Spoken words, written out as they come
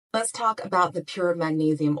Let's talk about the Pure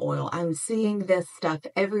Magnesium Oil. I'm seeing this stuff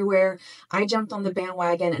everywhere. I jumped on the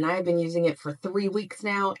bandwagon and I've been using it for 3 weeks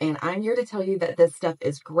now, and I'm here to tell you that this stuff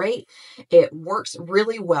is great. It works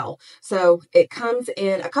really well. So it comes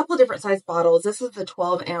in a couple of different size bottles. This is the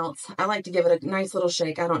 12 ounce. I like to give it a nice little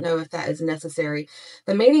shake. I don't know if that is necessary.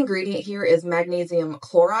 The main ingredient here is magnesium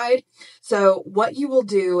chloride. So what you will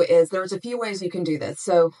do is there's a few ways you can do this.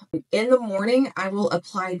 So in the morning, I will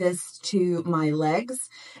apply this to my legs.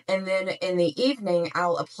 And then in the evening,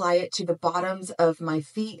 I'll apply it to the bottoms of my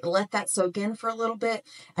feet, let that soak in for a little bit,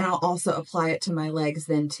 and I'll also apply it to my legs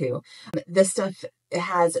then too. This stuff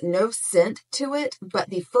has no scent to it, but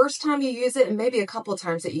the first time you use it, and maybe a couple of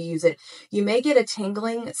times that you use it, you may get a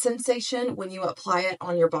tingling sensation when you apply it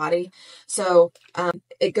on your body. So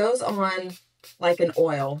it goes on like an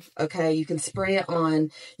oil, okay? You can spray it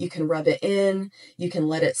on, you can rub it in, you can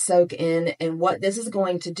let it soak in, and what this is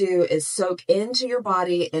going to do is soak into your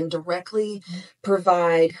body and directly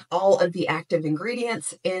provide all of the active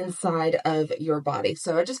ingredients inside of your body.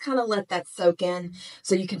 So I just kind of let that soak in,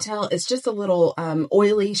 so you can tell it's just a little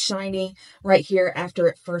oily, shiny right here after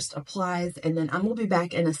it first applies, and then I'm going to be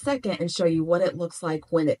back in a second and show you what it looks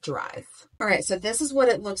like when it dries. All right, so this is what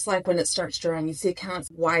it looks like when it starts drying. You see it kind of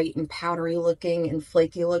white and powdery looking and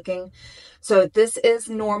flaky looking. So this is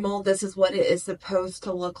normal. This is what it is supposed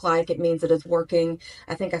to look like. It means it is working.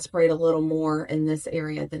 I think I sprayed a little more in this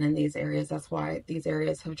area than in these areas. That's why these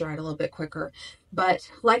areas have dried a little bit quicker. But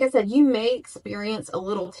like I said, you may experience a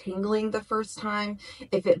little tingling the first time.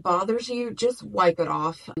 If it bothers you, just wipe it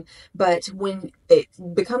off. But when it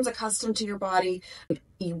becomes accustomed to your body,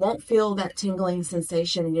 you won't feel that tingling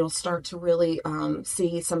sensation, and you'll start to really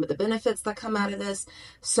see some of the benefits that come out of this.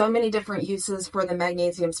 So many different uses for the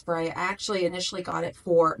magnesium spray. I actually initially got it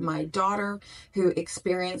for my daughter, who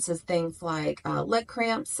experiences things like leg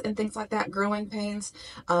cramps and things like that, growing pains.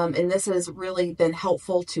 And this has really been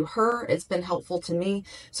helpful to her. It's been helpful to me.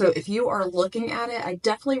 So if you are looking at it, I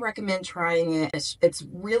definitely recommend trying it. It's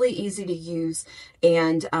really easy to use,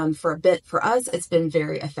 and for us, it's been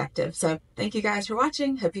very effective. So thank you guys for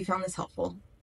watching. Hope you found this helpful.